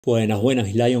Buenas, buenas,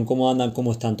 mis Lions, ¿cómo andan?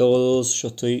 ¿Cómo están todos? Yo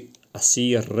estoy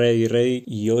así, ready,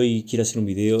 y hoy quiero hacer un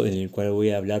video en el cual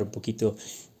voy a hablar un poquito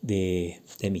de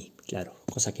mí, claro,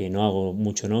 cosa que no hago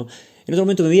mucho, ¿no? En otro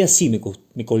momento de mi vida sí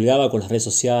me colgaba con las redes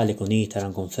sociales, con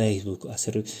Instagram, con Facebook, a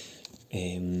hacer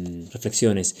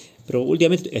reflexiones, pero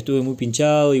últimamente estuve muy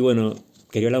pinchado y bueno,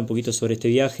 quería hablar un poquito sobre este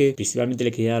viaje. Principalmente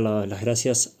le quería dar las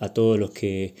gracias a todos los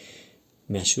que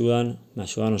me ayudaron a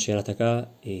llegar hasta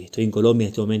acá. Estoy en Colombia en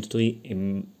este momento, estoy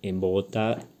en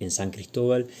Bogotá, en San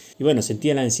Cristóbal. Y bueno,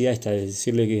 sentía la necesidad esta de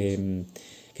decirle que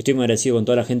estoy muy agradecido con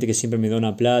toda la gente que siempre me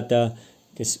dona plata,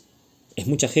 que es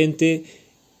mucha gente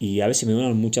y a veces me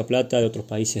donan mucha plata de otros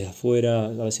países de afuera,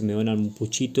 a veces me donan un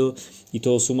puchito y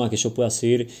todo suma a que yo pueda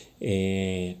seguir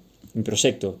mi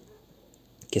proyecto,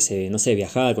 que no sé,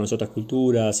 viajar, conocer otras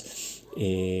culturas,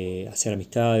 hacer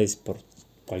amistades por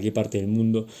cualquier parte del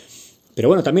mundo. Pero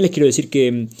bueno, también les quiero decir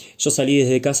que yo salí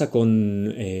desde casa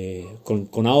con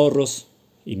ahorros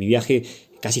y mi viaje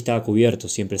casi estaba cubierto,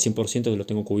 siempre, el 100% lo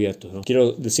tengo cubierto, ¿no?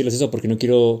 Quiero decirles eso porque no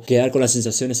quiero quedar con la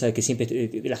sensación esa de que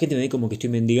siempre la gente me ve como que estoy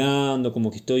mendigando,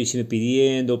 como que estoy siempre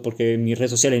pidiendo, porque en mis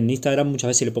redes sociales, en Instagram, muchas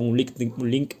veces le pongo un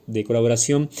link de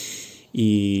colaboración,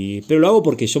 pero lo hago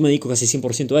porque yo me dedico casi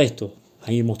 100% a esto,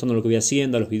 a ir mostrando lo que voy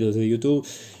haciendo, a los videos de YouTube.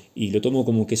 Y lo tomo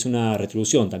como que es una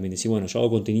retribución también. Decir, bueno, yo hago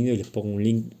contenido y les pongo un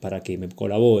link para que me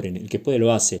colaboren. El que puede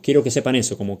lo hace. Quiero que sepan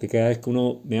eso, como que cada vez que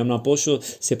uno me da un apoyo,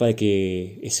 sepa de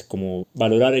que es como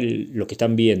valorar lo que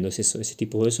están viendo. Es eso, ese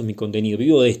tipo de eso es mi contenido.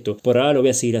 Vivo de esto. Por ahora lo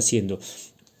voy a seguir haciendo.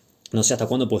 No sé hasta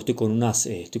cuándo, porque estoy con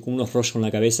unos rollos en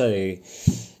la cabeza de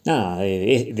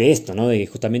esto, ¿no? De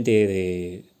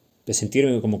justamente de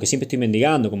sentirme como que siempre estoy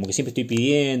mendigando, como que siempre estoy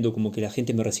pidiendo, como que la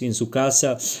gente me recibe en su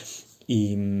casa.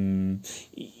 Y,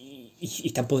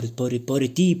 y tan pobre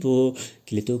tipo,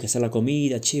 que le tengo que hacer la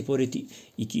comida, che, pobre tipo.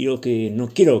 Y no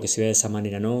quiero que se vea de esa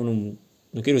manera, no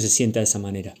quiero que se sienta de esa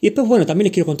manera. Y después, bueno, también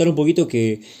les quiero contar un poquito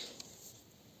que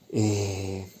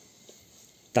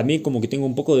también como que tengo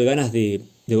un poco de ganas de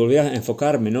volver a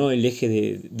enfocarme, ¿no? El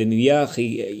eje de mi viaje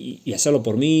y hacerlo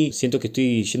por mí. Siento que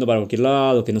estoy yendo para cualquier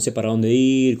lado, que no sé para dónde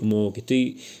ir, como que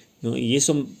estoy... ¿no? Y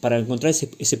eso, para encontrar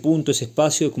ese punto, ese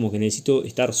espacio, como que necesito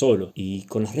estar solo. Y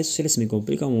con las redes sociales se me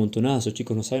complica un montonazo,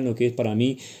 chicos. No saben lo que es para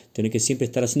mí tener que siempre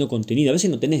estar haciendo contenido. A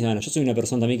veces no tenés ganas. Yo soy una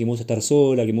persona también que me gusta estar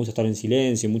sola, que me gusta estar en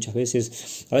silencio. Muchas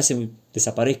veces, a veces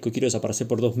desaparezco y quiero desaparecer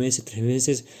por 2 meses, 3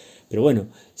 meses. Pero bueno,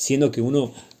 siendo que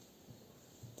uno...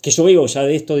 que yo vivo ya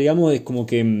de esto, digamos, es como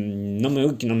que no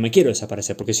me quiero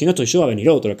desaparecer. Porque si no estoy yo, va a venir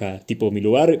otro acá. Tipo, mi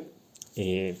lugar...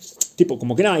 tipo,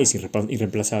 como que nada es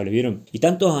irreemplazable, ¿vieron? Y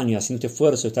tantos años haciendo este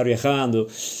esfuerzo de estar viajando,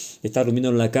 de estar durmiendo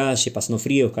en la calle, pasando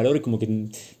frío, calor, y como que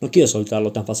no quiero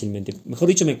soltarlo tan fácilmente. Mejor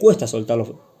dicho, me cuesta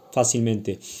soltarlo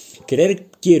fácilmente.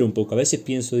 Quiero un poco. A veces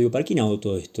pienso, digo, ¿para quién hago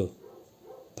todo esto?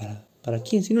 ¿Para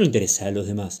quién? Si no le interesa a los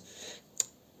demás.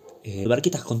 ¿Para qué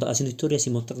estás haciendo historias y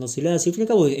mostrándoselas? Y al fin y al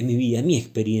cabo es mi vida, es mi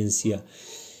experiencia.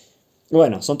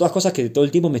 Bueno, son todas cosas que todo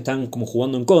el tiempo me están como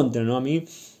jugando en contra, ¿no? A mí,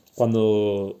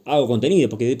 cuando hago contenido,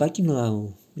 porque ¿para quién no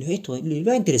hago? ¿Esto le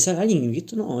va a interesar a alguien?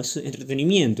 Esto no, es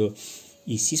entretenimiento.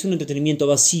 Y si es un entretenimiento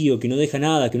vacío, que no deja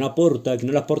nada, que no aporta, que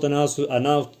no le aporta nada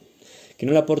que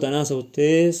no le aporta nada a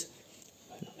ustedes,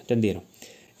 bueno, ¿me entendieron?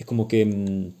 Es como que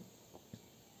no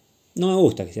me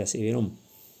gusta que sea así, ¿vieron?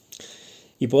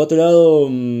 Y por otro lado,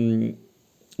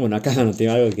 bueno, acá no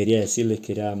tengo algo que quería decirles,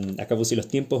 que era, acá puse los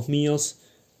tiempos míos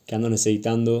que ando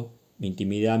necesitando, mi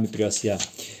intimidad, mi privacidad.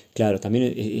 Claro,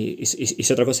 también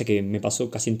es otra cosa que me pasó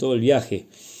casi en todo el viaje.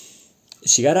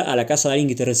 Llegar a la casa de alguien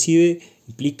que te recibe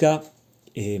implica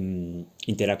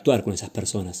interactuar con esas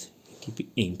personas,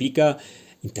 implica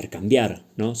intercambiar,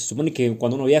 ¿no? Se supone que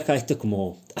cuando uno viaja esto es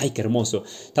como, ¡ay, qué hermoso!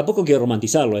 Tampoco quiero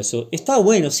romantizarlo eso. Está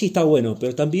bueno, sí está bueno,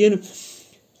 pero también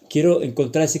quiero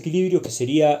encontrar ese equilibrio que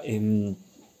sería...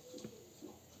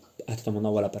 está tomando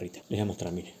agua la perrita, les voy a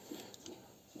mostrar, miren.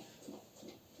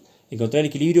 Encontrar el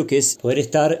equilibrio que es poder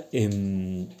estar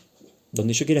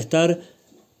donde yo quiera estar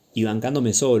y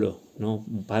bancándome solo, ¿no?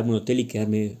 Pagarme un hotel y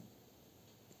quedarme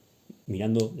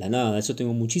mirando la nada. Eso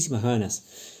tengo muchísimas ganas.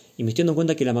 Y me estoy dando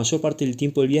cuenta que la mayor parte del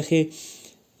tiempo del viaje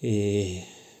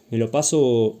me lo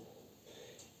paso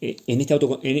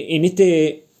en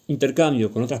este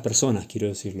intercambio con otras personas, quiero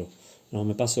decirlo. No,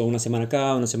 me paso una semana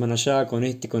acá, una semana allá, con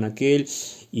este, con aquel,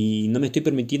 y no me estoy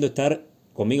permitiendo estar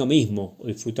conmigo mismo,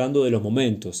 disfrutando de los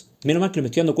momentos. Menos mal que me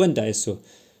estoy dando cuenta de eso.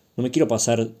 No me quiero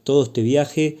pasar todo este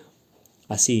viaje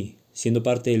así, siendo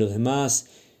parte de los demás,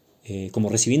 como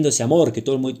recibiendo ese amor que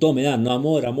todo me da, ¿no?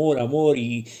 Amor,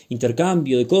 y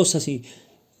intercambio de cosas, y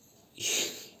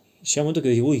llega un momento que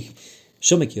digo, uy,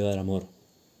 yo me quiero dar amor.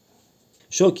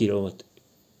 Yo quiero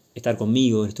estar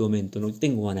conmigo en este momento. No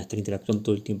tengo ganas de estar interactuando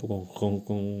todo el tiempo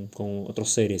con otros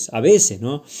seres. A veces,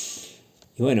 ¿no?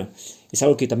 Y bueno, es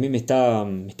algo que también me está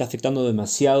afectando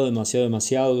demasiado, demasiado,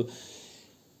 demasiado.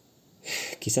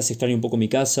 Quizás extraño un poco mi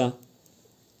casa.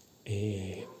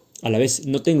 A la vez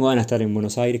no tengo ganas de estar en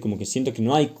Buenos Aires, como que siento que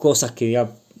no hay cosas que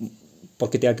diga por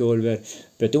qué tenga que volver.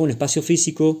 Pero tengo un espacio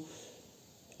físico,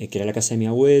 que era la casa de mi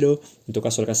abuelo, en todo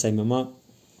caso la casa de mi mamá.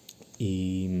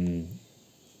 Y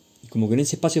como que en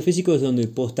ese espacio físico es donde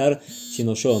puedo estar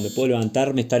siendo yo, donde puedo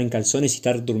levantarme, estar en calzones y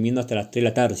estar durmiendo hasta las 3 de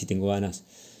la tarde si tengo ganas.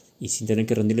 Y sin tener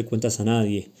que rendirle cuentas a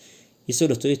nadie. Y eso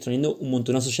lo estoy extrañando un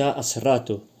montonazo ya hace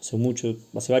rato,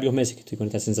 hace varios meses que estoy con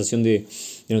esta sensación de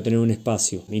no tener un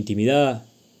espacio. Mi intimidad,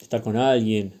 de estar con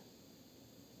alguien,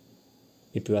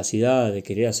 mi privacidad, de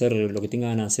querer hacer lo que tenga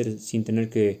ganas de hacer sin tener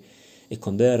que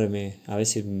esconderme. A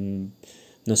veces,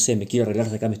 no sé, me quiero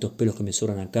arreglar, sacarme estos pelos que me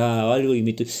sobran acá o algo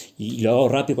y lo hago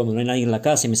rápido cuando no hay nadie en la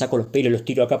casa y me saco los pelos y los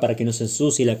tiro acá para que no se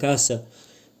ensucie la casa.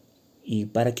 ¿Y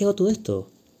para qué hago todo esto?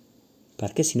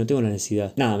 ¿Para qué si no tengo la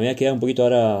necesidad? Nada, me voy a quedar un poquito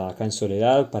ahora acá en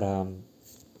soledad para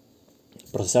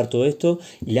procesar todo esto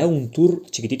y le hago un tour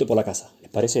chiquitito por la casa. ¿Les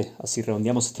parece? Así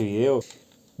redondeamos este video.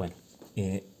 Bueno,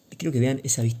 quiero que vean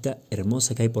esa vista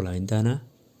hermosa que hay por la ventana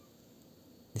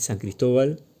de San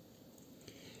Cristóbal.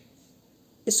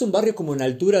 Es un barrio como en la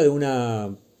altura de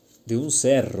un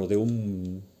cerro, de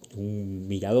un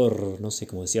mirador, no sé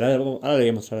cómo decir. Ahora le voy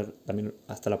a mostrar también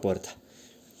hasta la puerta.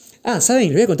 ¿Saben?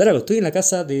 Les voy a contar algo. Estoy en la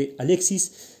casa de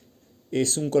Alexis.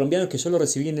 Es un colombiano que yo lo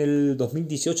recibí en el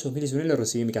 2018, 2019, lo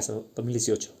recibí en mi casa,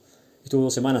 2018. Estuvo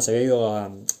 2 semanas, había ido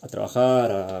a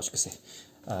trabajar, yo qué sé,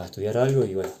 a estudiar algo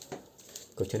y bueno,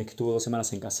 cuestión es que estuvo 2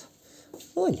 semanas en casa.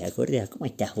 Hola, gorda, ¿cómo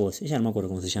estás vos? Ya no me acuerdo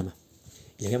cómo se llama.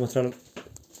 Y les voy a mostrar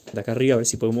de acá arriba a ver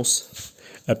si podemos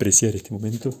apreciar este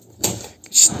momento.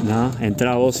 Nada,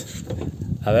 entra vos.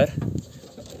 A ver.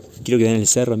 Quiero que vean el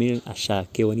cerro, miren allá,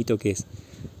 qué bonito que es.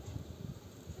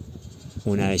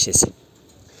 Una belleza.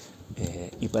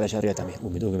 Y para allá arriba también.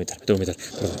 Me tengo que meter.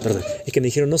 Perdón. Es que me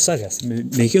dijeron no salgas. Me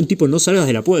dijeron tipo no salgas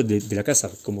de la casa.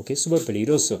 Como que es súper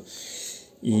peligroso.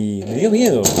 Y me dio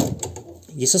miedo.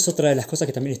 Y eso es otra de las cosas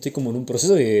que también estoy como en un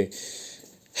proceso de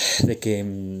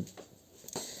que...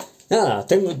 Nada,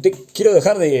 quiero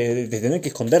dejar de tener que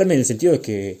esconderme en el sentido de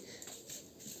que...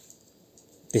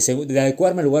 De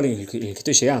adecuarme al lugar en el que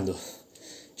estoy llegando.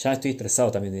 Ya estoy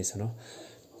estresado también de eso, ¿no?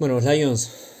 Bueno, los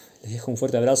Lions... Les dejo un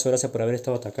fuerte abrazo, gracias por haber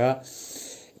estado hasta acá.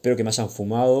 Espero que me hayan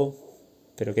fumado,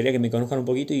 pero quería que me conozcan un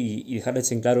poquito y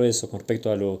dejarles en claro eso con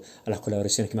respecto a las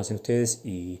colaboraciones que me hacen ustedes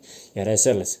y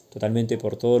agradecerles totalmente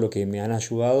por todo lo que me han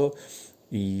ayudado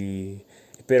y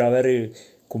espero haber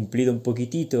cumplido un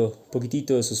poquitito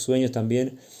de sus sueños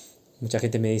también. Mucha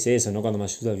gente me dice eso, ¿no? Cuando me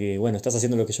ayuda, que bueno, estás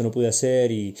haciendo lo que yo no pude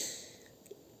hacer y...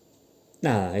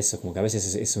 Nada, eso como que a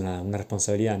veces es una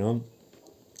responsabilidad, ¿no?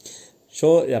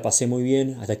 Yo la pasé muy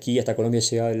bien, hasta aquí, hasta Colombia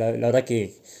llegué, la verdad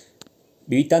que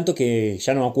viví tanto que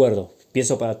ya no me acuerdo.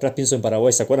 Pienso para atrás, pienso en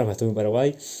Paraguay, ¿se acuerdan? Estuve en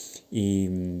Paraguay y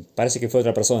parece que fue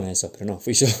otra persona eso, pero no,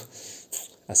 fui yo.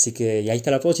 Así que, y ahí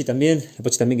está la Pochi también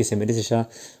que se merece ya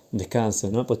un descanso,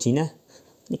 ¿no, Pochina?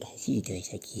 Un descansito,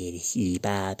 ella quiere, sí,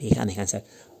 papi, déjame descansar.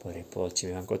 Pobre Pochi,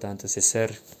 me bancó tanto ese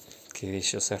ser, qué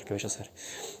bello ser, qué bello ser.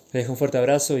 Les dejo un fuerte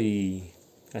abrazo y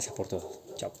gracias por todo.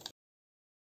 Chao.